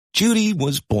Judy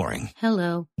was boring.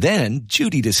 Hello. Then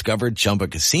Judy discovered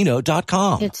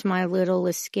ChumbaCasino.com. It's my little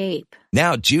escape.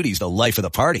 Now Judy's the life of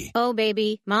the party. Oh,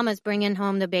 baby, mama's bringing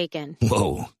home the bacon.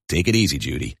 Whoa, take it easy,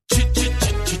 Judy.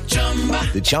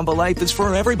 The Chumba life is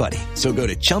for everybody. So go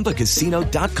to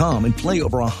ChumbaCasino.com and play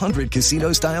over 100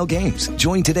 casino-style games.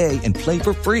 Join today and play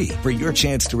for free for your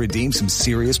chance to redeem some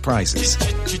serious prizes.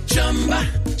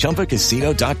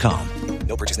 ChumbaCasino.com.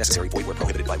 No purchase necessary. Void where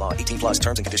prohibited by law. 18 plus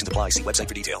terms and conditions apply. See website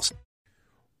for details.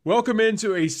 Welcome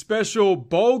into a special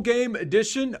bowl game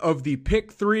edition of the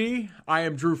Pick 3. I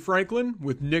am Drew Franklin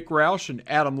with Nick Roush and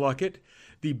Adam Luckett,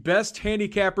 the best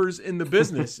handicappers in the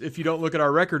business if you don't look at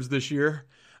our records this year.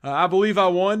 I believe I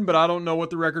won, but I don't know what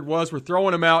the record was. We're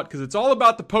throwing them out because it's all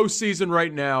about the postseason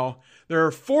right now. There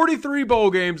are 43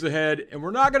 bowl games ahead, and we're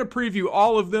not going to preview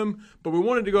all of them, but we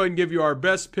wanted to go ahead and give you our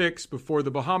best picks before the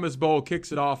Bahamas Bowl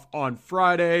kicks it off on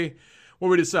Friday. What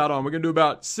we decide on? We're going to do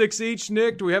about 6 each,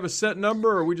 Nick. Do we have a set number,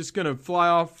 or are we just going to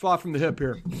fly from the hip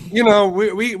here? You know,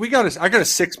 we got I got a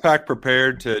 6-pack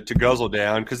prepared to guzzle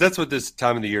down because that's what this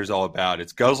time of the year is all about.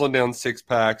 It's guzzling down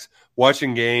 6-packs,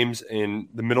 watching games in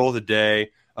the middle of the day.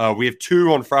 We have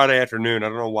 2 on Friday afternoon. I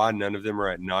don't know why none of them are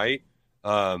at night.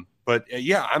 But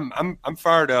yeah, I'm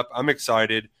fired up. I'm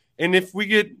excited. And if we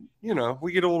get a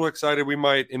little excited, we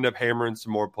might end up hammering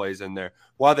some more plays in there.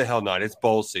 Why the hell not? It's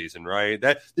bowl season, right?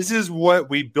 This is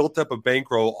what we built up a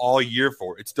bankroll all year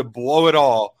for. It's to blow it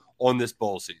all on this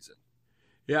bowl season.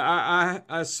 Yeah,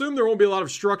 I assume there won't be a lot of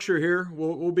structure here.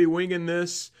 We'll be winging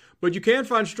this. But you can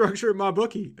find structure at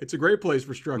MyBookie. It's a great place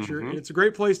for structure, and it's a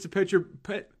great place to pet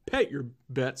your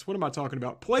bets. What am I talking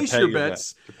about? Place your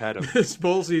bets to pet them. This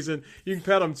bowl season. You can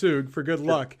pet them too for good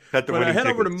luck. Pet the but head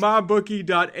tickets. over to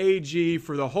mybookie.ag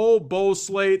for the whole bowl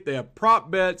slate. They have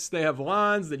prop bets. They have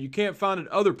lines that you can't find at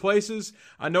other places.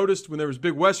 I noticed when there was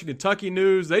big Western Kentucky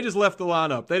news, they just left the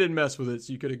line up. They didn't mess with it,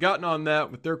 so you could have gotten on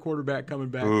that with their quarterback coming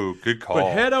back. Ooh, good call.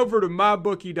 But head over to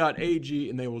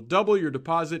mybookie.ag, and they will double your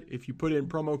deposit if you put in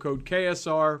promo code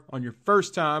KSR on your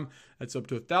first time. That's up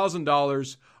to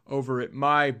 $1,000 over at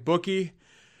MyBookie.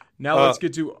 Now let's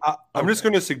get to I'm just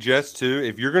going to suggest, too,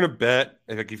 if you're going to bet,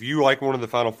 if you like one of the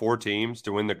Final Four teams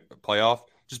to win the playoff,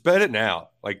 just bet it now.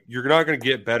 Like, you're not going to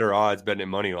get better odds betting at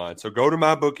money line. So go to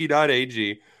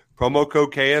mybookie.ag, promo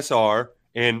code KSR,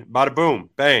 and bada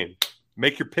boom, bang.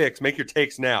 Make your picks, make your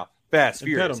takes now. Fast,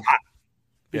 furious, hot.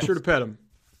 Be sure to pet them.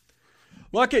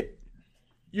 Luckett,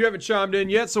 you haven't chimed in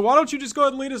yet, so why don't you just go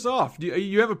ahead and lead us off? Do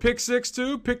you have a pick 6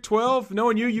 too? Pick 12?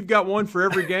 Knowing you've got one for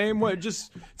every game.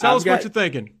 Just tell us what you're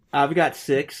thinking. I've got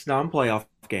 6 non-playoff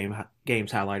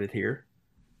games highlighted here.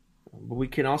 But we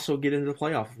can also get into the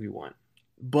playoff if we want.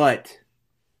 But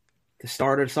to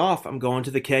start us off, I'm going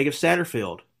to the keg of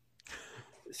Satterfield.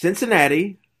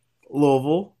 Cincinnati,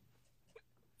 Louisville,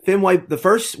 Fenway, the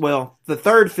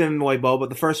third Fenway Bowl, but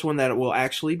the first one that will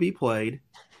actually be played.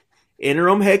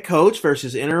 Interim head coach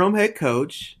versus interim head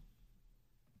coach.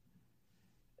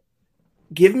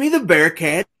 Give me the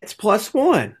Bearcats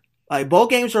 +1. Like, bowl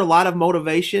games are a lot of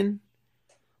motivation.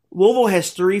 Louisville has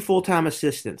 3 full-time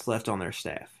assistants left on their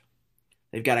staff.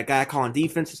 They've got a guy calling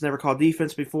defense that's never called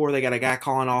defense before. They got a guy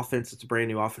calling offense that's a brand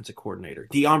new offensive coordinator.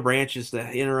 Deion Branch is the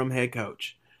interim head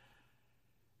coach.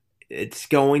 It's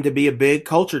going to be a big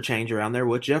culture change around there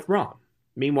with Jeff Brom.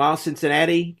 Meanwhile,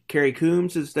 Cincinnati, Kerry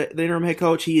Coombs is the interim head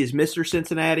coach. He is Mr.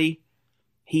 Cincinnati.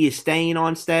 He is staying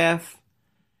on staff.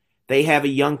 They have a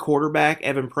young quarterback,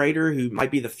 Evan Prater, who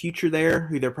might be the future there,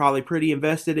 who they're probably pretty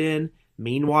invested in.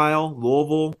 Meanwhile,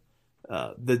 Louisville,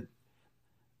 the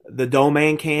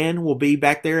Doman can will be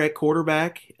back there at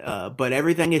quarterback. But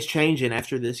everything is changing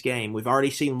after this game. We've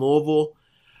already seen Louisville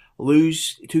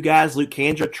lose 2 guys. Luke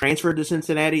Kandra transferred to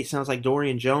Cincinnati. It sounds like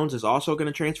Dorian Jones is also going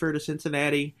to transfer to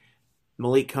Cincinnati.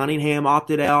 Malik Cunningham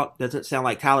opted out. Doesn't sound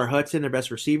like Tyler Hudson, their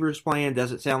best receiver, is playing.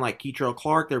 Doesn't sound like Keitrell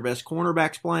Clark, their best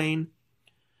cornerback's playing.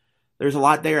 There's a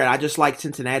lot there, and I just like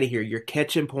Cincinnati here. You're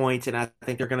catching points, and I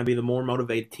think they're going to be the more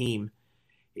motivated team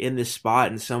in this spot.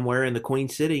 And somewhere in the Queen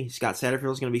City, Scott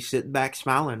Satterfield's going to be sitting back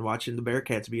smiling, watching the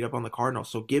Bearcats beat up on the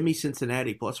Cardinals. So give me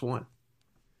Cincinnati +1.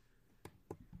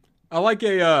 I like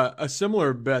a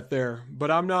similar bet there,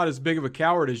 but I'm not as big of a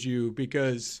coward as you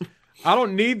because I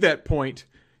don't need that point.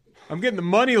 I'm getting the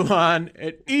money line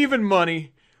at even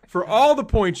money for all the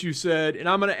points you said, and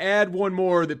I'm going to add one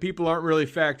more that people aren't really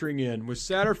factoring in. With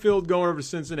Satterfield going over to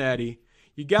Cincinnati,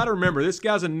 you got to remember, this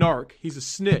guy's a narc. He's a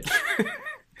snitch.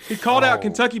 He called out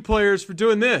Kentucky players for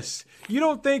doing this. You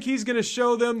don't think he's going to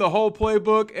show them the whole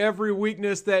playbook, every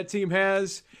weakness that team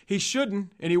has? He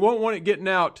shouldn't, and he won't want it getting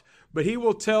out. but he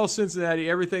will tell Cincinnati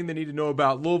everything they need to know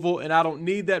about Louisville, and I don't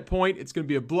need that point. It's going to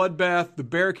be a bloodbath. The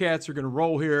Bearcats are going to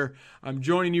roll here. I'm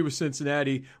joining you with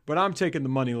Cincinnati, but I'm taking the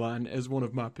money line as one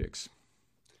of my picks.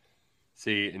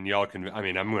 See, and y'all can,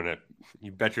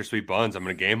 you bet your sweet buns, I'm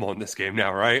going to gamble in this game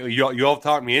now, right? You all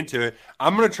talked me into it.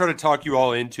 I'm going to try to talk you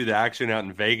all into the action out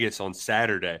in Vegas on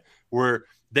Saturday, where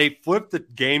they flipped the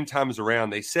game times around.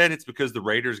 They said it's because the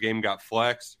Raiders game got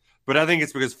flexed, but I think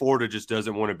it's because Florida just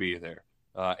doesn't want to be there.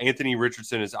 Anthony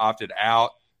Richardson has opted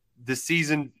out. The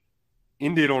season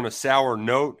ended on a sour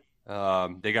note.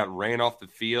 They got ran off the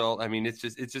field. I mean,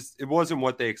 it wasn't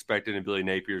what they expected in Billy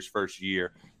Napier's first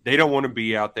year. They don't want to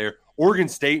be out there. Oregon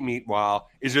State, meanwhile,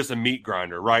 is just a meat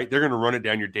grinder, right? They're going to run it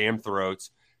down your damn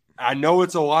throats. I know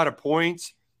it's a lot of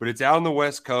points, but it's out on the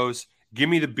West Coast. Give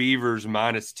me the Beavers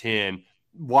 -10.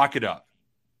 Lock it up.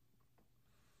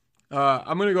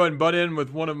 I'm going to go ahead and butt in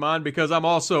with one of mine because I'm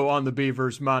also on the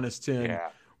Beavers -10. Yeah.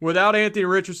 Without Anthony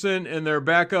Richardson and their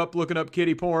backup looking up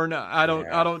kitty porn, I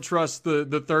don't trust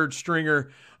the third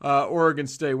stringer. Oregon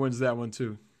State wins that one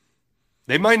too.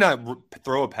 They might not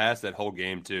throw a pass that whole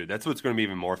game too. That's what's going to be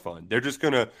even more fun. They're just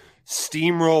going to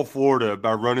steamroll Florida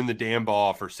by running the damn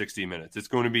ball for 60 minutes. It's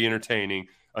going to be entertaining.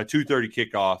 A 2:30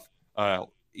 kickoff,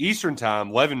 Eastern time,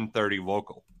 11:30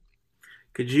 local.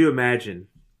 Could you imagine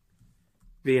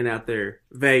being out there,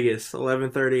 Vegas,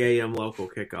 11:30 a.m. local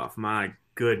kickoff? My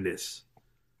goodness.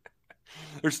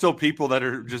 There's still people that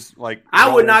are just like...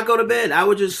 I would not go to bed. I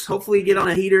would just hopefully get on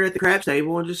a heater at the craps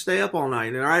table and just stay up all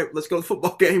night. All right, let's go to the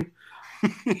football game.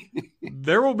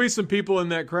 There will be some people in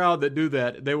that crowd that do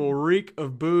that. They will reek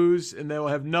of booze, and they will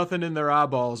have nothing in their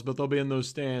eyeballs, but they'll be in those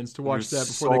stands to watch that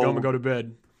before they go home and go to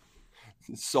bed.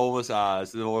 Soulless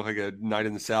eyes. It'll look like a night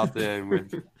in the South End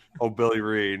with old Billy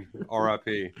Reed,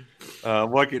 R.I.P.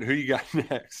 Luckett, who you got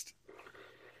next?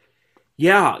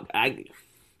 Yeah, I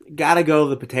got to go to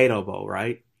the Potato Bowl,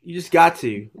 right? You just got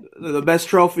to. The best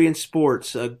trophy in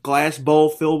sports, a glass bowl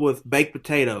filled with baked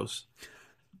potatoes.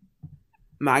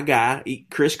 My guy,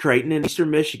 Chris Creighton in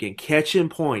Eastern Michigan, catching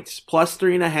points,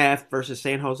 +3.5 versus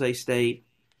San Jose State.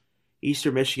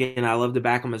 Eastern Michigan, I love to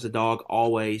back them as a dog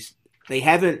always. They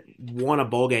haven't won a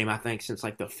bowl game, I think, since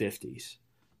like the 50s.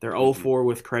 They're 0-4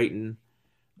 with Creighton.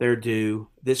 They're due.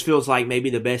 This feels like maybe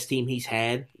the best team he's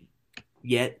had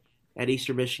yet at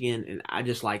Eastern Michigan, and I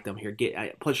just like them here.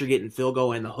 Plus, you're getting field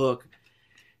goal and the hook.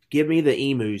 Give me the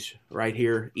Emus right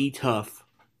here. E-Tough,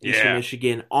 Eastern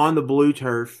Michigan, on the blue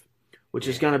turf, which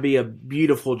is going to be a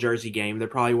beautiful Jersey game. They're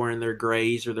probably wearing their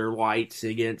grays or their whites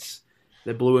against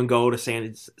the blue and gold of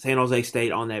San Jose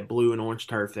State on that blue and orange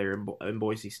turf there in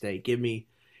Boise State. Give me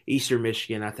Eastern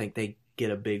Michigan. I think they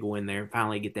get a big win there and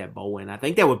finally get that bowl win. I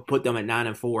think that would put them at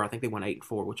 9-4. I think they went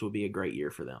 8-4, which would be a great year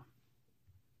for them.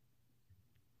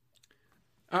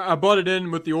 I butted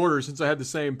in with the order since I had the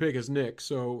same pick as Nick.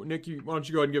 So, Nick, why don't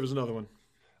you go ahead and give us another one?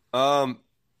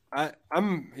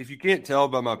 I'm if you can't tell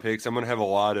by my picks, I'm going to have a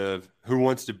lot of who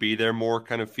wants to be there more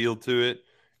kind of feel to it.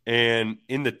 And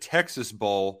in the Texas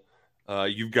Bowl,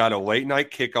 you've got a late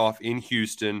night kickoff in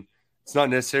Houston. It's not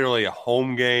necessarily a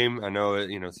home game. I know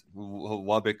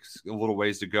Lubbock's a little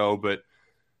ways to go, but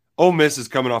Ole Miss is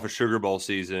coming off a Sugar Bowl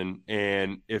season,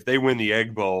 and if they win the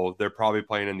Egg Bowl, they're probably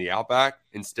playing in the Outback.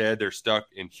 Instead, they're stuck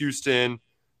in Houston.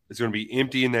 It's going to be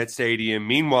empty in that stadium.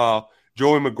 Meanwhile,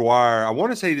 Joey McGuire, I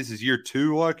want to say this is year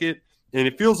 2, Luckett, and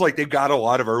it feels like they've got a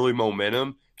lot of early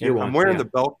momentum. I'm wearing the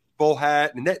Belk Bowl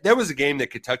hat, and that was a game that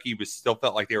Kentucky still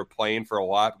felt like they were playing for a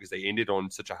lot because they ended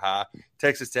on such a high.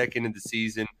 Texas Tech ended the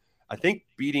season, I think,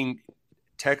 beating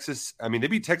Texas. I mean, they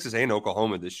beat Texas and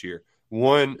Oklahoma this year.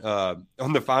 Won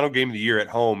on the final game of the year at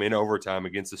home in overtime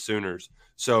against the Sooners.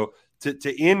 So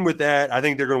to end with that, I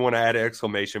think they're going to want to add an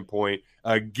exclamation point.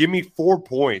 Give me 4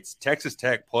 points. Texas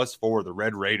Tech +4, the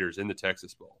Red Raiders in the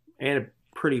Texas Bowl. And a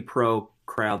pretty pro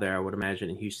crowd there, I would imagine,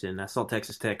 in Houston. I saw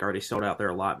Texas Tech already sold out their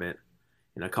allotment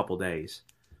in a couple days.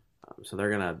 So they're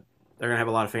gonna have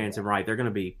a lot of fans, and they're going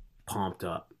to be pumped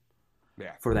up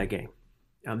for that game.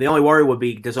 The only worry would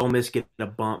be, does Ole Miss get a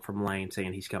bump from Lane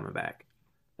saying he's coming back?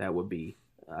 That would be,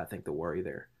 I think, the worry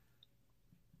there.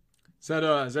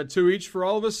 Is that 2 each for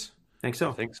all of us? I think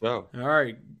so. All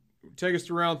right. Take us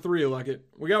to round 3, Luckett.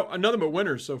 We got nothing but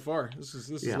winners so far. This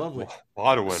is lovely. A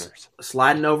lot of winners.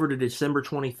 Sliding over to December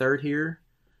 23rd here,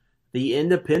 the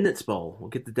Independence Bowl. We'll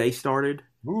get the day started.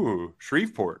 Ooh,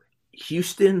 Shreveport.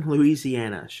 Houston,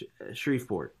 Louisiana.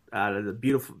 Shreveport. Out of the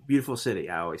beautiful, beautiful city,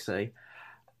 I always say.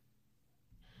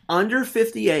 Under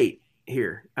 58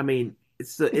 here. I mean,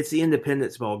 it's the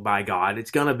Independence Bowl, by God. It's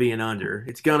going to be an under.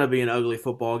 It's going to be an ugly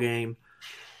football game.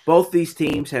 Both these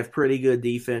teams have pretty good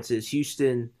defenses.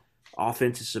 Houston,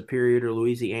 offense is superior to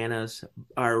Louisiana's.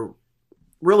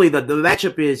 really the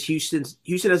matchup is Houston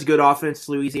has a good offense,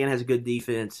 Louisiana has a good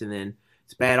defense, and then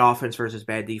it's bad offense versus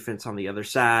bad defense on the other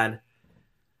side.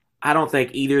 I don't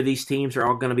think either of these teams are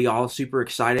all going to be all super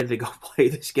excited to go play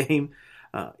this game.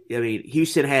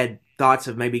 Houston had thoughts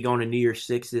of maybe going to New Year's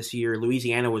Six this year.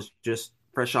 Louisiana was just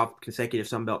fresh off consecutive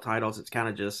Sun Belt titles. It's kind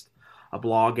of just a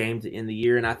blog game to end the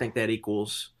year, and I think that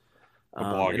equals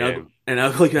an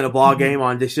ugly kind of blog game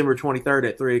on December 23rd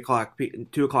at 3 o'clock,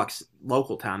 2 o'clock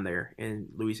local time there in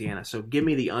Louisiana. So give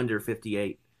me the under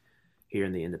 58 here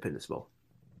in the Independence Bowl.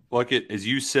 Look, as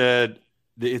you said,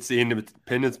 it's the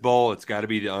Independence Bowl. It's got to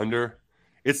be the under.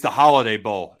 It's the Holiday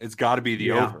Bowl. It's got to be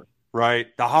the over, right?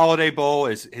 The Holiday Bowl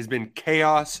has been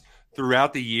chaos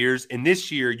throughout the years, and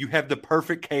this year you have the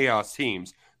perfect chaos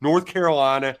teams, North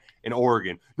Carolina and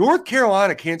Oregon. North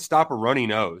Carolina can't stop a runny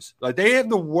nose. Like, they have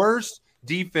the worst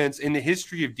defense in the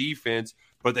history of defense,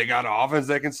 but they got an offense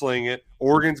that can sling it.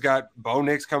 Oregon's got Bo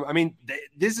Nix coming. I mean,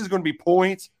 this is going to be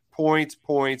points.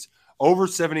 Over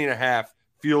 70.5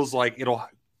 feels like it'll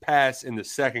pass in the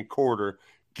second quarter.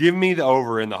 Give me the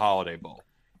over in the Holiday Bowl.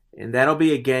 And that'll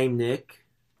be a game, Nick,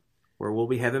 where we'll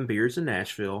be having beers in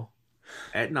Nashville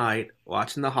at night,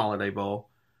 watching the Holiday Bowl.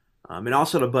 And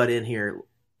also to butt in here,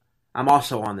 I'm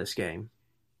also on this game.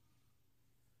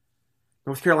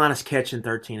 North Carolina's catching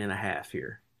 13.5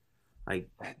 here. Like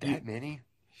that many?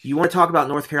 You want to talk about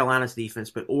North Carolina's defense,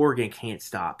 but Oregon can't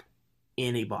stop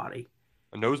anybody.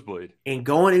 A nosebleed. And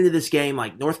going into this game,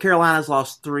 like, North Carolina's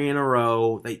lost 3 in a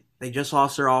row. They just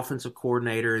lost their offensive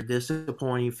coordinator, a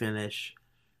disappointing finish.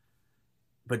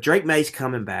 But Drake May's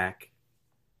coming back.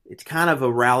 It's kind of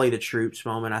a rally the troops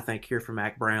moment, I think, here for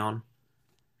Mac Brown.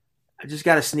 I just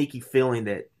got a sneaky feeling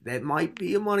that might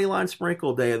be a money line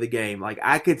sprinkle day of the game. Like,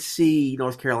 I could see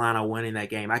North Carolina winning that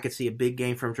game. I could see a big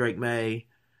game from Drake May.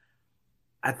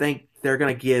 I think they're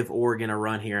going to give Oregon a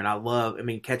run here,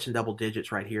 and catching double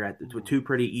digits right here with two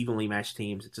pretty evenly matched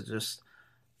teams. It's just,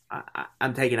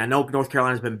 I'm taking. I know North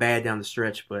Carolina's been bad down the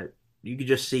stretch, but you could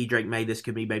just see Drake May. This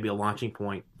could be maybe a launching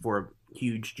point for a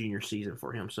huge junior season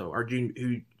for him. So, our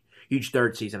huge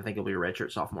third season, I think he'll be a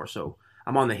redshirt sophomore. So,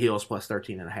 I'm on the heels plus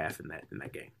 13.5 in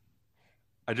that game.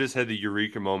 I just had the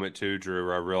eureka moment too, Drew,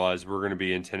 where I realized we're going to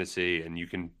be in Tennessee, and you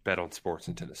can bet on sports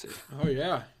in Tennessee. Oh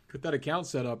yeah. Get that account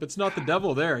set up. It's not the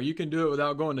devil there. You can do it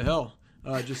without going to hell,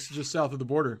 just south of the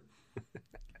border.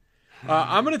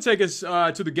 I'm going to take us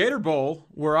to the Gator Bowl,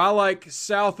 where I like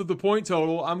south of the point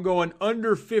total. I'm going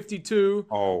under 52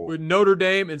 with Notre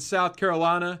Dame and South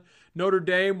Carolina. Notre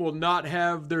Dame will not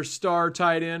have their star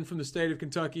tight end from the state of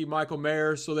Kentucky, Michael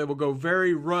Mayer, so they will go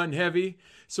very run heavy.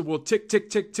 So we'll tick, tick,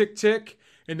 tick, tick, tick.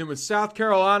 And then when South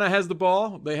Carolina has the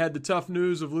ball, they had the tough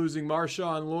news of losing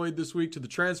Marshawn Lloyd this week to the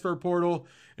transfer portal.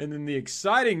 And then the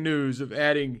exciting news of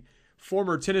adding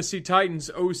former Tennessee Titans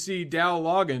OC Dow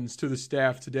Loggins to the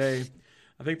staff today.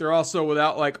 I think they're also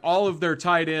without like all of their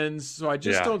tight ends. So I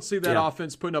just don't see that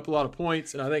offense putting up a lot of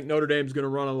points. And I think Notre Dame's going to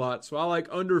run a lot. So I like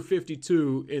under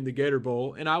 52 in the Gator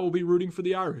Bowl. And I will be rooting for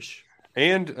the Irish.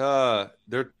 And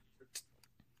their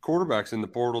quarterback's in the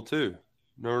portal too.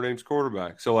 Notre Dame's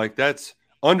quarterback. So like that's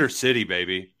under city,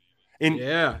 baby. And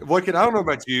look, I don't know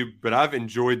about you, but I've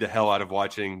enjoyed the hell out of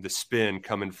watching the spin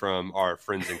coming from our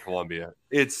friends in Columbia.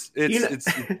 It's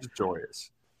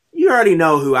joyous. You already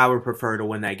know who I would prefer to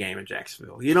win that game in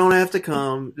Jacksonville. You don't have to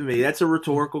come to me. That's a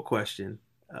rhetorical question.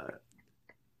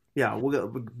 We'll go.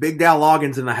 Big Dow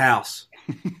Loggins in the house.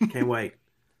 Can't wait.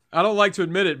 I don't like to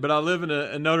admit it, but I live in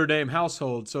a Notre Dame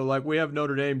household. So, like, we have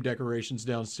Notre Dame decorations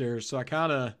downstairs. So I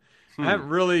kind of I haven't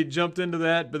really jumped into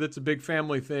that, but it's a big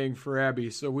family thing for Abby.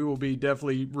 So we will be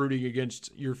definitely rooting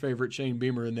against your favorite Shane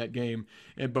Beamer in that game,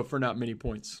 but for not many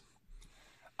points.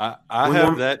 I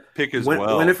have that pick as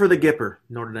well. Win it for the Gipper,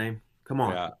 Notre Dame. Come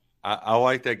on. Yeah, I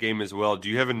like that game as well. Do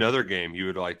you have another game you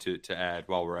would like to add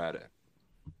while we're at it?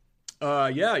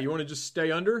 You want to just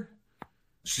stay under?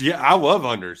 Yeah, I love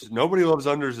unders. Nobody loves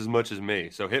unders as much as me,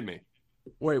 so hit me.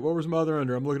 Wait, what was my other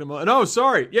under? I'm looking at my – no,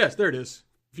 sorry. Yes, there it is.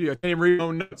 I can't even read my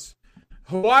own notes.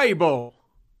 Hawaii Bowl.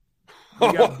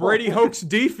 We got Brady Hoke's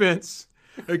defense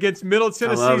against Middle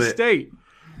Tennessee State.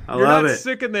 You're not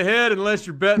sick in the head unless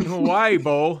you're betting Hawaii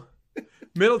Bowl.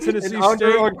 Middle Tennessee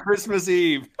State on Christmas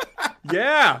Eve.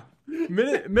 Yeah.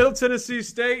 Middle Tennessee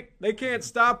State, they can't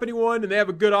stop anyone, and they have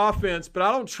a good offense, but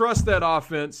I don't trust that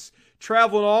offense.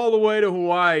 Traveling all the way to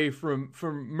Hawaii from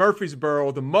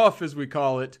Murfreesboro, the Muff as we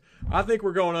call it. I think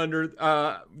we're going under.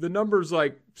 The number's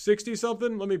like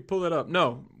 60-something. Let me pull that up.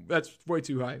 No, that's way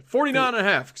too high.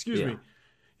 49.5, excuse me.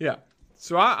 Yeah.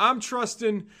 So I'm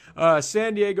trusting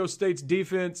San Diego State's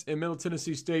defense and Middle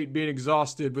Tennessee State being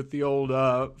exhausted with the old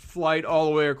flight all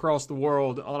the way across the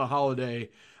world on a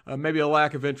holiday. maybe a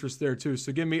lack of interest there too.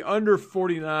 So give me under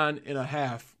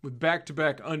 49.5 with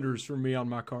back-to-back unders for me on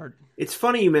my card. It's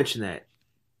funny you mentioned that.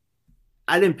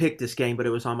 I didn't pick this game, but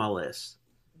it was on my list.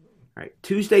 All right,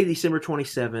 Tuesday, December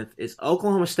 27th is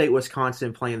Oklahoma State,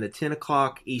 Wisconsin playing the 10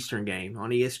 o'clock Eastern game on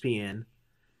ESPN.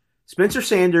 Spencer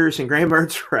Sanders and Graham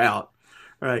Mertz are out.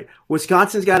 All right,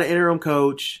 Wisconsin's got an interim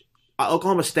coach.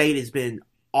 Oklahoma State has been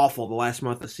awful the last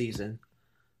month of the season.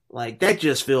 Like, that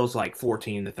just feels like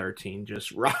 14-13,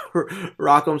 just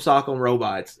rock 'em, sock 'em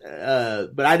robots.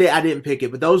 But I didn't pick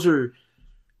it. But those are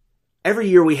 – every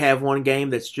year we have one game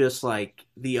that's just like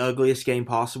the ugliest game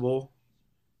possible,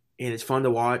 and it's fun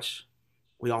to watch.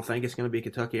 We all think it's going to be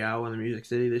Kentucky Iowa in the Music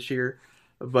City this year.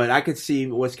 But I could see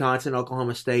Wisconsin,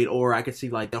 Oklahoma State, or I could see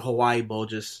like the Hawaii Bowl,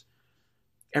 just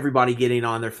everybody getting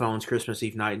on their phones Christmas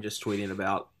Eve night and just tweeting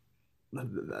about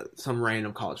some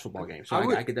random college football game. So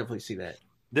I could definitely see that.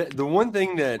 The one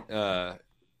thing that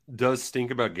does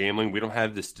stink about gambling, we don't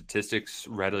have the statistics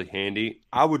readily handy.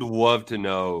 I would love to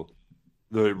know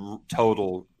the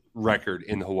total record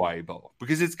in the Hawaii Bowl,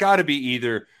 because it's got to be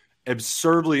either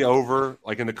absurdly over,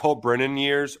 like in the Colt Brennan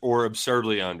years, or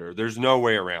absurdly under. There's no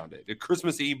way around it. A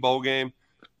Christmas Eve bowl game.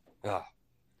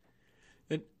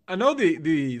 And I know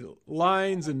the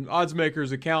lines and odds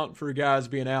makers account for guys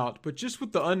being out, but just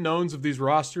with the unknowns of these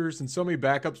rosters and so many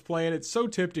backups playing, it's so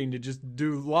tempting to just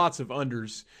do lots of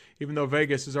unders, even though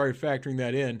Vegas is already factoring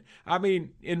that in. I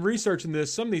mean, in researching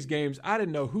this, some of these games, I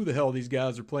didn't know who the hell these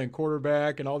guys are playing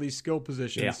quarterback and all these skill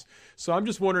positions. Yeah. So I'm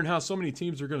just wondering how so many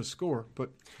teams are going to score.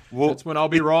 But that's when I'll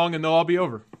be wrong and they'll all be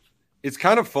over. It's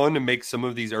kind of fun to make some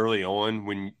of these early on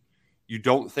when you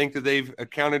don't think that they've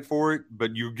accounted for it,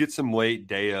 but you get some late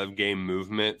day of game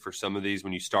movement for some of these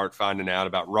when you start finding out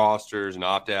about rosters and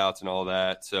opt-outs and all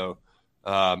that. So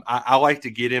I like to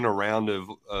get in a round of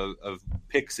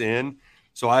picks in.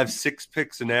 So I have 6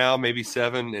 picks now, maybe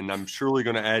 7, and I'm surely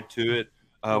going to add to it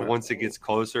once it gets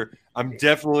closer. I'm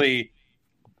definitely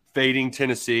fading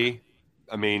Tennessee.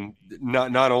 I mean,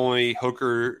 not only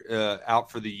Hooker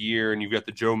out for the year, and you've got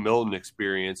the Joe Milton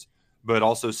experience, but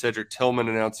also Cedric Tillman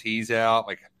announced he's out.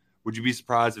 Like, would you be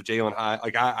surprised if Jalen High?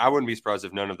 Like, I wouldn't be surprised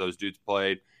if none of those dudes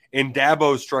played. And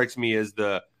Dabo strikes me as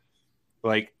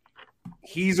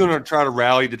he's going to try to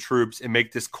rally the troops and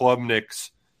make this Klubnik's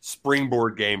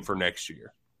springboard game for next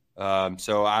year.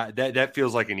 So that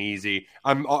feels like an easy.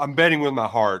 I'm betting with my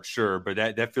heart, sure, but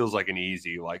that feels like an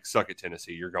easy, like, suck it,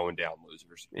 Tennessee, you're going down,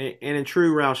 losers. And in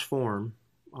true Roush form,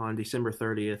 on December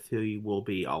 30th, he will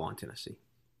be all on Tennessee.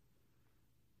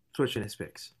 Switching his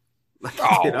picks.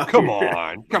 Oh, come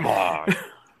on.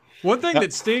 One thing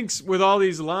that stinks with all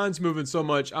these lines moving so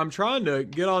much, I'm trying to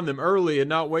get on them early and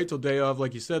not wait till day of.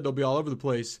 Like you said, they'll be all over the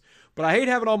place. But I hate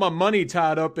having all my money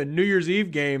tied up in New Year's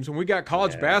Eve games when we got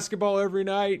college basketball every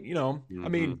night. You know, I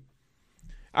mean,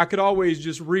 I could always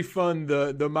just refund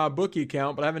the my bookie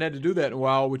account, but I haven't had to do that in a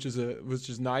while, which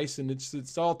is nice. And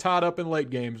it's all tied up in late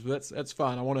games, but that's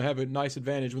fine. I want to have a nice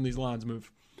advantage when these lines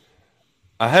move.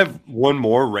 I have one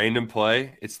more random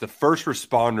play. It's the First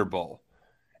Responder Bowl.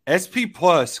 SP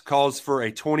Plus calls for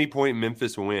a 20-point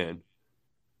Memphis win,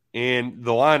 and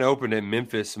the line opened at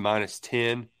Memphis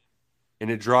 -10,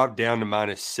 and it dropped down to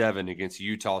 -7 against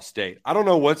Utah State. I don't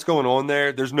know what's going on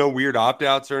there. There's no weird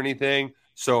opt-outs or anything,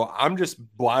 so I'm just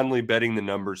blindly betting the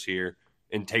numbers here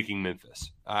and taking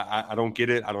Memphis. I don't get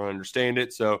it. I don't understand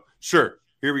it. So, sure,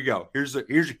 here we go.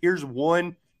 Here's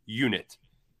one unit.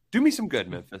 Do me some good,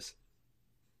 Memphis.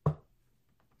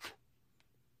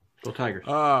 Go Tigers.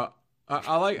 I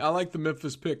like the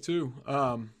Memphis pick too.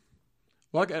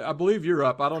 I believe you're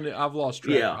up. I've lost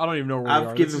track. Yeah. I don't even know where we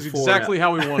are. This is exactly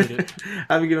how we wanted it.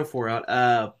 I've given 4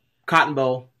 out. Cotton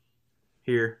Bowl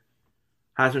here.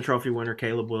 Heisman Trophy winner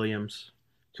Caleb Williams.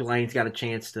 Tulane's got a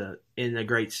chance to end a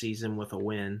great season with a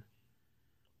win.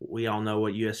 We all know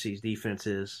what USC's defense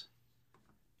is.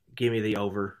 Give me the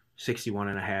over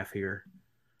 61.5 here.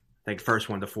 I think the first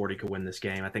 1 to 40 could win this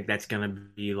game. I think that's going to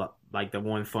be like the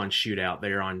one fun shootout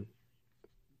there on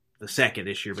the second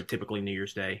this year, but typically New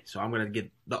Year's Day. So I'm going to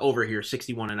get the over here,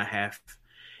 61.5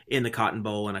 in the Cotton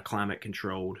Bowl in a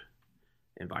climate-controlled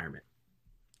environment.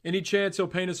 Any chance he'll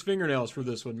paint his fingernails for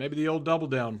this one? Maybe the old double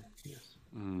down. Yes.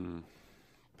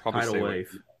 Probably Tidal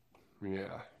wave.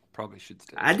 Yeah, probably should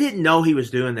stay. I didn't know he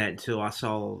was doing that until I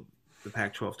saw the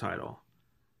Pac-12 title.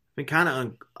 I've been kind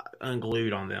of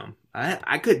unglued on them.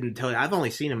 I couldn't tell you. I've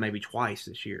only seen him maybe twice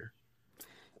this year.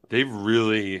 They've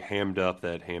really hammed up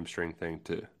that hamstring thing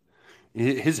too.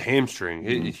 His hamstring,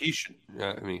 he should.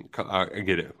 I mean, I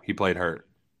get it. He played hurt.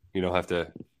 You don't have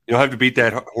to beat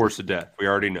that horse to death. We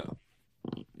already know.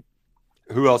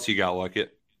 Who else you got, Luckett?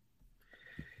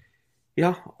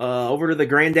 Yeah, over to the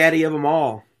granddaddy of them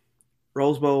all,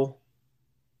 Rose Bowl.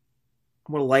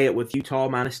 I'm going to lay it with Utah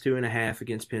 -2.5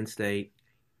 against Penn State.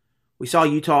 We saw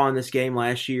Utah in this game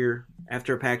last year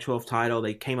after a Pac-12 title.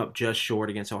 They came up just short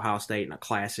against Ohio State in a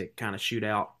classic kind of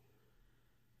shootout.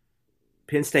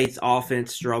 Penn State's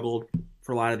offense struggled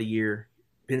for a lot of the year.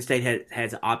 Penn State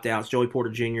has opt-outs. Joey Porter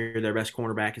Jr., their best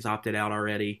cornerback, has opted out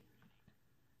already.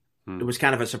 It was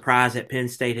kind of a surprise that Penn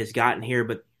State has gotten here,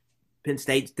 but Penn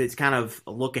State, it's kind of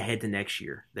a look ahead to next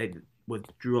year. With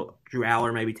Drew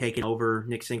Aller maybe taking over,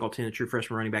 Nick Singleton, a true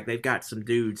freshman running back, they've got some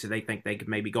dudes that they think they could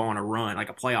maybe go on a run, like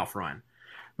a playoff run,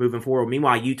 moving forward.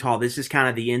 Meanwhile, Utah, this is kind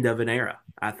of the end of an era,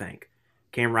 I think.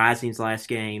 Cam Rising's last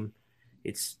game.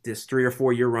 It's this 3 or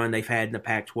 4 year run they've had in the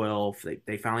Pac-12.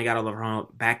 They finally got over the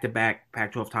hump, back-to-back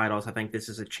Pac-12 titles. I think this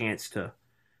is a chance to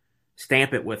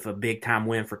stamp it with a big-time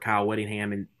win for Kyle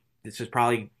Whittingham, and this is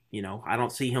probably, I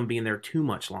don't see him being there too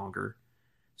much longer.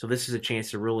 So this is a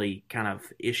chance to really kind of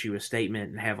issue a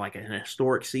statement and have like an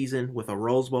historic season with a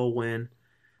Rose Bowl win.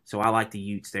 So I like the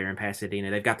Utes there in Pasadena.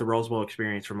 They've got the Rose Bowl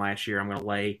experience from last year. I'm going to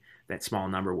lay that small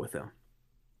number with them.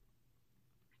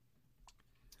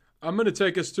 I'm going to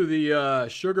take us to the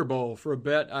Sugar Bowl for a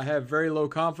bet I have very low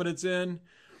confidence in,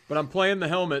 but I'm playing the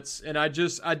helmets, and I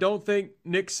don't think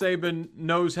Nick Saban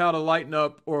knows how to lighten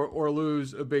up or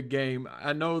lose a big game.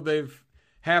 I know they've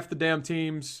half the damn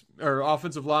teams or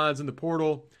offensive lines in the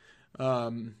portal.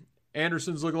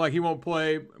 Anderson's looking like he won't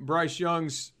play. Bryce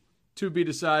Young's to be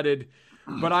decided,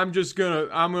 but I'm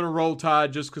gonna roll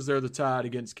Tide just because they're the Tide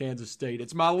against Kansas State.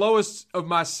 It's my lowest of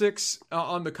my 6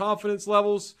 on the confidence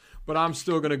levels, but I'm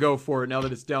still going to go for it now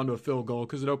that it's down to a field goal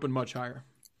because it opened much higher.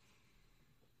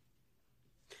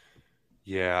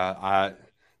 Yeah,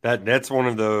 that's one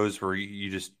of those where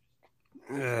you just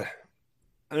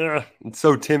it's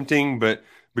so tempting, but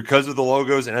because of the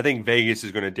logos, and I think Vegas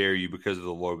is going to dare you because of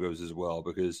the logos as well,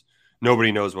 because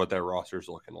nobody knows what that roster is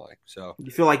looking like. So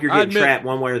you feel like you're getting trapped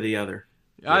one way or the other.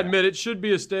 I admit it should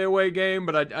be a stay away game,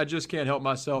 but I just can't help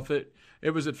myself. It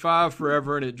was at 5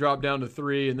 forever, and it dropped down to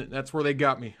 3, and that's where they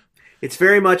got me. It's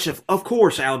very much of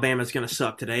course Alabama's going to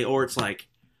suck today, or it's like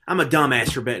I'm a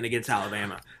dumbass for betting against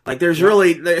Alabama. Like there's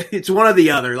really it's one or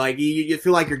the other. Like you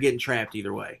feel like you're getting trapped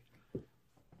either way.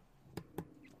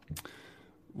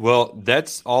 Well,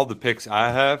 that's all the picks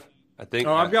I have. I think.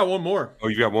 Oh, I've got one more. Oh,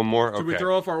 you got one more? Okay. Should we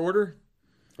throw off our order?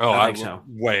 Oh, I think so.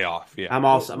 Way off. Yeah.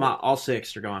 All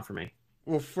 6 are going for me.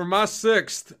 Well, for my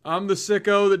 6th, I'm the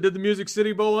sicko that did the Music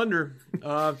City Bowl under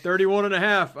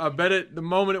 31.5. I bet it the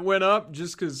moment it went up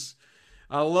just because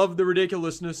I love the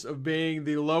ridiculousness of being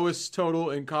the lowest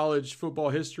total in college football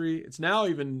history. It's now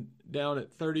even down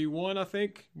at 31, I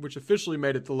think, which officially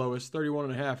made it the lowest.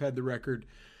 31.5 had the record.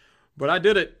 But I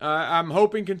did it. I'm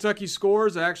hoping Kentucky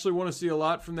scores. I actually want to see a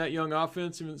lot from that young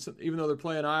offense, even though they're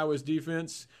playing Iowa's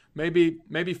defense.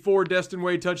 Maybe 4 Destin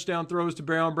Wade touchdown throws to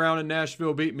Brown in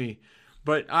Nashville beat me.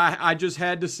 But I just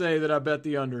had to say that I bet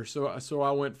the under, so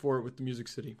I went for it with the Music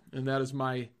City. And that is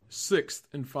my 6th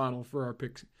and final for our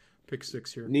pick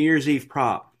 6 here. New Year's Eve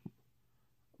prop.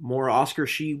 More Oscar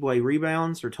Tshiebwe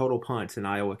rebounds or total punts in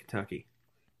Iowa, Kentucky?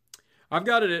 I've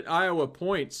got it at Iowa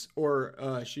points or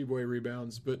Tshiebwe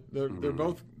rebounds, but they're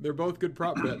both good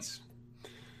prop bets.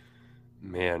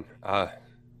 Man,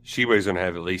 Tshiebwe's going to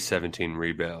have at least 17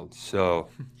 rebounds, so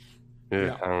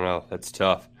Yeah. I don't know. That's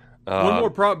tough. One more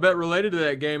prop bet related to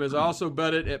that game is I also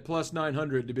bet it at plus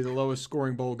 900 to be the lowest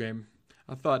scoring bowl game.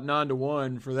 I thought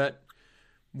 9-1 for that.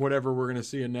 Whatever we're going to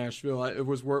see in Nashville, it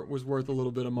was worth a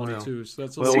little bit of money too. So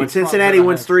that's when Cincinnati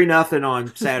wins 3-0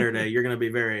 on Saturday, you're going to be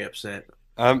very upset.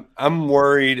 I'm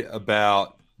worried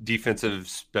about defensive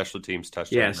special teams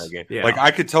touchdowns in that game. Yeah. Like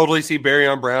I could totally see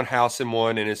Barryon Brown housing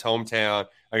one in his hometown.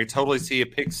 I could totally see a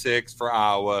pick 6 for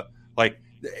Iowa. Like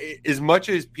as much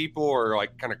as people are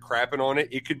like kind of crapping on it,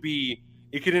 it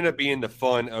could end up being the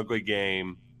fun, ugly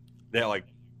game that like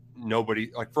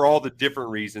nobody like for all the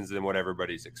different reasons than what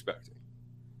everybody's expecting.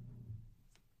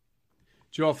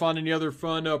 Did you all find any other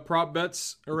fun prop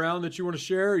bets around that you want to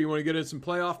share? Or you want to get in some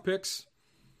playoff picks?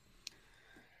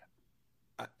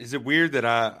 Is it weird that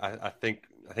I think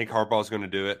Harbaugh's going to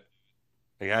do it?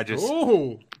 Like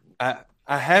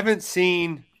I haven't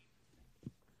seen.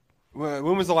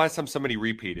 When was the last time somebody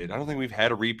repeated? I don't think we've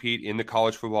had a repeat in the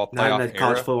college football playoff Not in the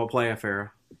college football playoff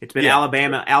era. It's been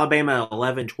Alabama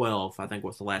 11-12, I think,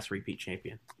 was the last repeat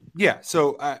champion. Yeah,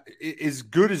 so as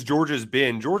good as Georgia's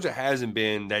been, Georgia hasn't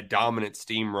been that dominant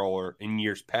steamroller in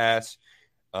years past.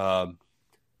 And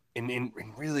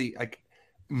really, like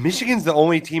Michigan's the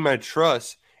only team I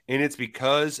trust, and it's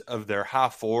because of their high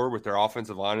floor with their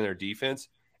offensive line and their defense.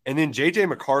 And then J.J.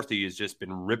 McCarthy has just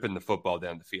been ripping the football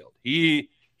down the field. He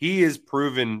has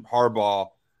proven Harbaugh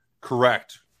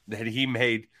correct that he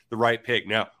made the right pick.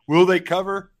 Now, will they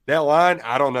cover that line?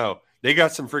 I don't know. They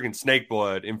got some freaking snake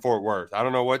blood in Fort Worth. I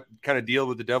don't know what kind of deal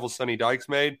with the Devils Sonny Dykes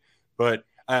made, but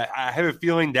I have a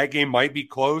feeling that game might be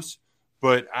close.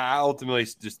 But I ultimately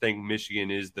just think Michigan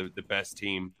is the best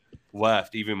team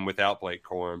left, even without Blake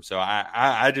Corum. So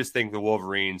I just think the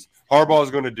Wolverines, Harbaugh is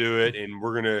going to do it, and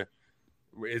we're going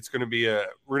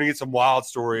to get some wild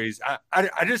stories.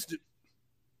 I just,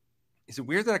 is it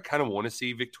weird that I kind of want to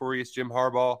see victorious Jim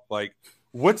Harbaugh? Like,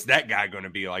 what's that guy going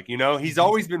to be like? You know, he's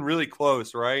always been really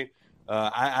close, right?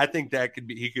 I think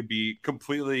he could be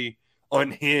completely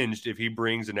unhinged if he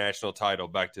brings a national title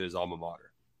back to his alma mater.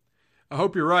 I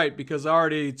hope you're right, because I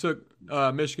already took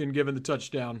Michigan given the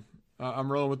touchdown. I'm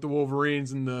rolling with the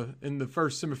Wolverines in the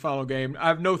first semifinal game. I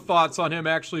have no thoughts on him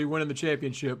actually winning the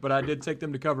championship, but I did take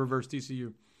them to cover versus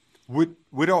TCU.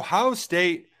 Would Ohio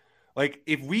State, like,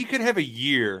 if we could have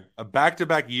a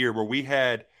back-to-back year where we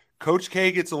had Coach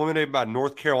K gets eliminated by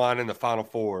North Carolina in the Final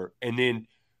Four, and then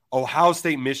Ohio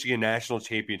State, Michigan national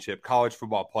championship, college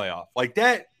football playoff, like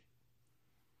that,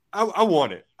 I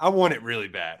want it. I want it really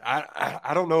bad.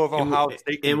 I don't know if Ohio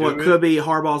State can do it. And what could be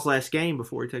Harbaugh's last game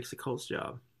before he takes the Colts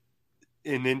job.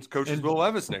 And then coaches Will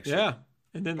Levis next year. Yeah,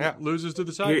 and then loses to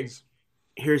the Titans.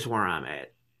 Here's where I'm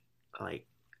at. Like,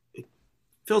 it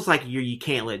feels like you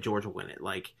can't let Georgia win it.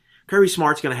 Like, Kirby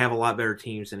Smart's going to have a lot better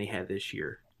teams than he had this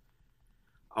year.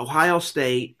 Ohio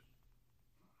State,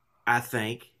 I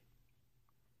think,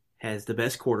 has the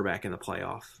best quarterback in the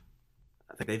playoff.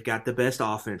 I think they've got the best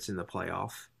offense in the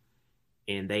playoff.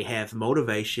 And they have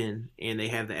motivation, and they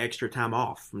have the extra time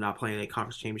off from not playing a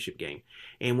conference championship game.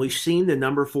 And we've seen the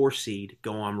number 4 seed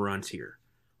go on runs here.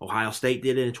 Ohio State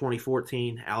did it in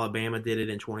 2014. Alabama did it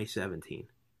in 2017.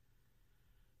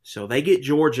 So they get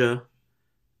Georgia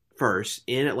first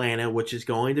in Atlanta, which is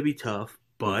going to be tough.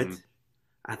 But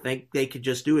I think they could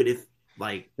just do it if,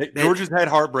 like, Georgia's had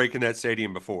heartbreak in that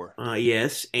stadium before.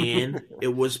 Yes, and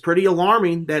it was pretty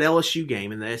alarming, that LSU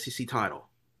game in the SEC title.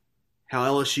 How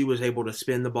LSU was able to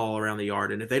spin the ball around the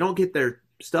yard. And if they don't get their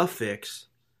stuff fixed,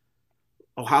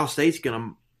 Ohio State's going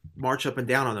to march up and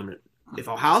down on them. If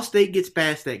Ohio State gets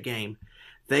past that game,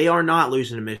 they are not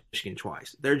losing to Michigan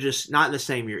twice. They're just not in the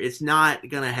same year. It's not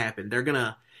going to happen. They're going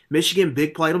to – Michigan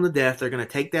big played them to death. They're going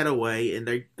to take that away, and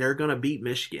they're going to beat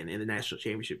Michigan in the national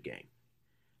championship game.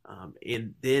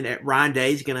 And then Ryan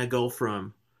Day's going to go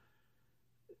from –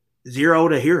 0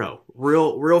 to hero,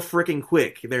 real freaking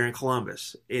quick there in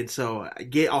Columbus. And so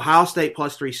get Ohio State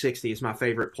plus 360 is my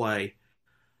favorite play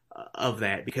of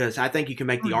that, because I think you can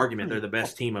make the argument they're the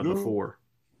best team of the 4,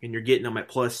 and you're getting them at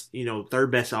plus,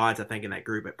 third best odds, I think, in that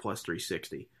group at plus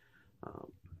 360.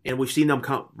 And we've seen them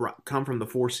come from the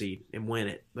 4 seed and win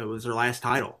it. That was their last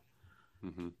title.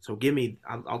 Mm-hmm. So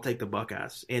I'll take the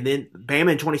Buckeyes. And then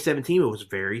Bama in 2017, it was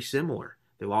very similar.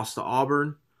 They lost to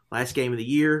Auburn last game of the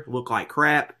year, looked like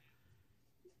crap.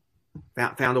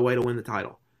 Found a way to win the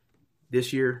title.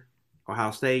 This year,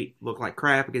 Ohio State looked like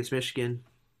crap against Michigan.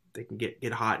 They can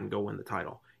get hot and go win the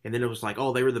title. And then it was like,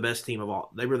 oh, they were the best team all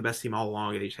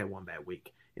along, and they just had one bad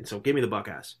week. And so give me the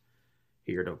Buckeyes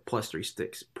here to plus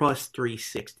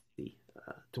 360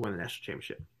 to win the national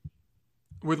championship.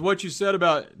 With what you said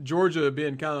about Georgia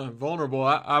being kind of vulnerable,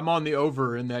 I'm on the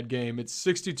over in that game. It's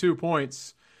 62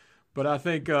 points. But I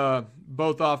think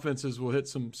both offenses will hit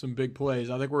some big plays.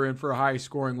 I think we're in for a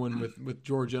high-scoring win with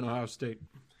Georgia and Ohio State.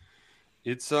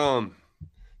 It's going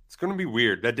to be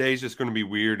weird. That day is just going to be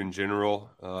weird in general.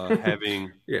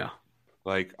 Having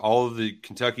like all of the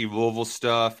Kentucky Louisville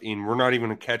stuff, and we're not even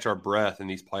going to catch our breath, and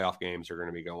these playoff games are going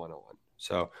to be going on.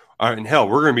 So, and hell,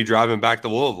 we're going to be driving back to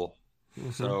Louisville.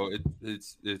 Mm-hmm. So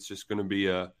it's just going to be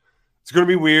it's going to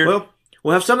be weird. Well,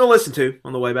 we'll have something to listen to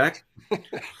on the way back.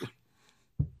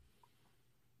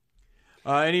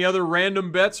 Any other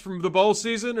random bets from the bowl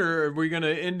season, or are we going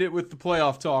to end it with the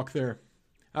playoff talk there?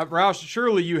 Roush,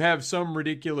 surely you have some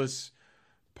ridiculous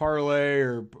parlay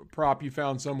or prop you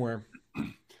found somewhere.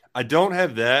 I don't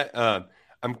have that.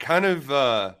 I'm kind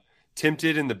of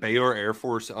tempted in the Baylor Air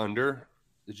Force under.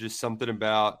 There's just something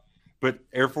about – but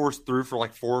Air Force threw for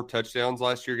like 4 touchdowns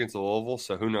last year against Louisville,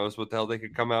 so who knows what the hell they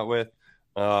could come out with.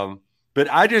 But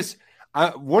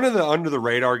one of the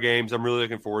under-the-radar games I'm really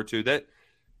looking forward to, that –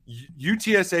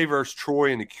 UTSA versus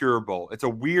Troy in the Cure Bowl. It's a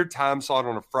weird time slot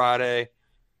on a Friday.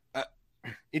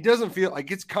 It doesn't feel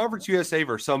like it's Conference USA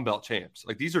versus Sun Belt champs.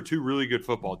 Like, these are 2 really good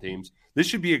football teams. This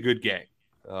should be a good game.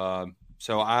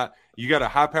 You got a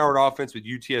high-powered offense with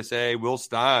UTSA. Will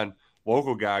Stein,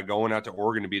 local guy, going out to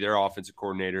Oregon to be their offensive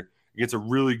coordinator against a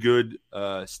really good,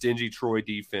 stingy Troy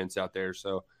defense out there.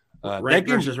 So that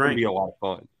game's just going to be a lot of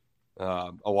fun.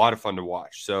 A lot of fun to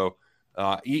watch. So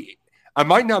I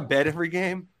might not bet every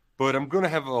game, but I'm going to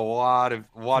have a lot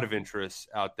of interest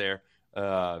out there.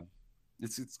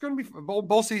 It's going to be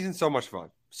bowl season. So much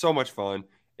fun.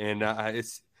 And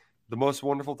it's the most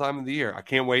wonderful time of the year. I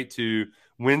can't wait to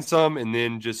win some and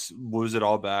then just lose it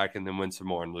all back and then win some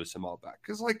more and lose them all back.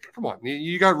 Because, like, come on,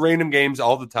 you got random games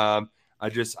all the time.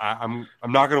 I'm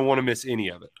not going to want to miss any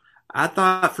of it. I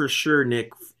thought for sure,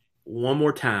 Nick, one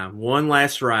more time, one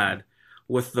last ride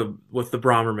with the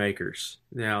Brahmer makers.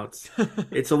 Now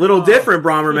it's a little different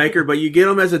Brahmer maker, but you get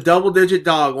them as a double-digit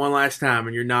dog one last time,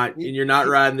 and you're not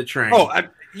riding the train. Oh, I'm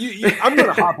going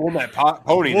to hop on that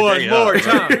pony One more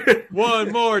time.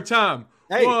 One more time.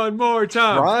 Hey, one more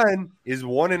time. Brian is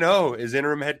 1-0 as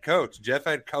interim head coach. Jeff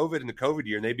had COVID in the COVID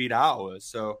year, and they beat Iowa.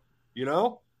 So,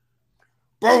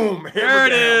 boom. There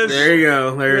it is. There you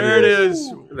go. There it is.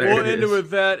 There We'll it end it is. with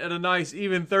that at a nice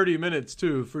even 30 minutes,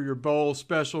 too, for your bowl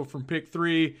special from Pick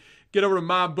 3. Get over to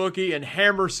MyBookie and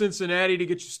hammer Cincinnati to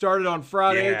get you started on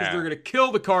Friday because they're going to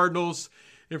kill the Cardinals.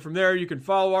 And from there, you can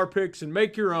follow our picks and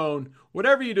make your own.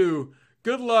 Whatever you do,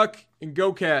 good luck and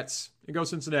go Cats and go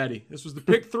Cincinnati. This was the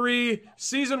Pick 3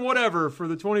 season whatever for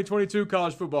the 2022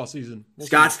 college football season.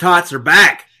 Scott's Tots are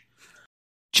back.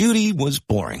 Judy was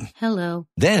boring. Hello.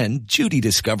 Then Judy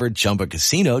discovered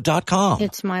ChumbaCasino.com.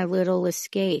 It's my little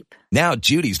escape. Now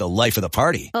Judy's the life of the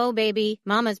party. Oh, baby,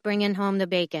 mama's bringing home the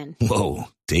bacon. Whoa,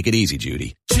 take it easy,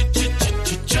 Judy.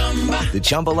 The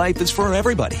Chumba life is for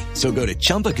everybody. So go to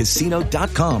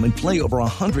ChumbaCasino.com and play over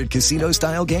 100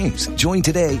 casino-style games. Join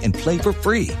today and play for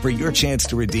free for your chance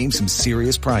to redeem some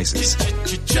serious prizes.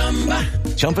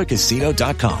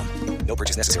 ChumbaCasino.com. No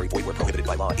purchase necessary. Void where prohibited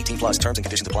by law. 18+ terms and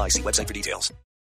conditions apply. See website for details.